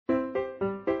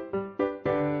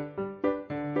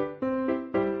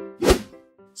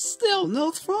Still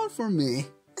no throne for me.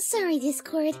 Sorry,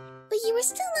 Discord, but you were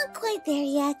still not quite there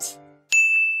yet.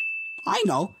 I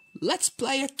know. Let's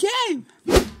play a game.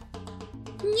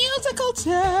 Musical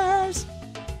chairs.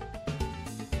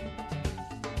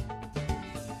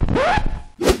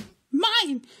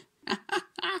 Mine.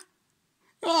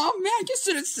 Oh man, you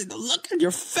should have seen the look on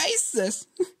your faces.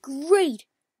 Great.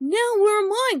 Now where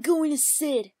am I going to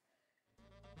sit?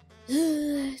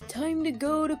 Time to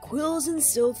go to Quills and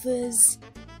Sofas.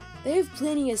 They have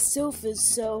plenty of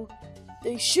sofas, so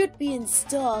they should be in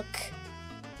stock.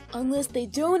 Unless they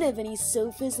don't have any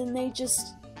sofas and they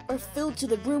just are filled to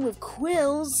the brim with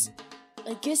quills.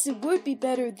 I guess it would be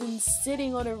better than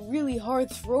sitting on a really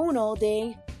hard throne all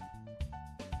day.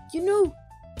 You know,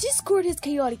 Discord has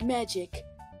chaotic magic.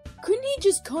 Couldn't he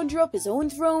just conjure up his own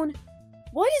throne?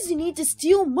 Why does he need to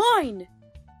steal mine?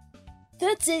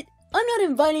 That's it. I'm not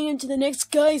inviting him to the next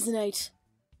guys' night.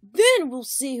 Then we'll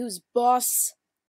see who's boss.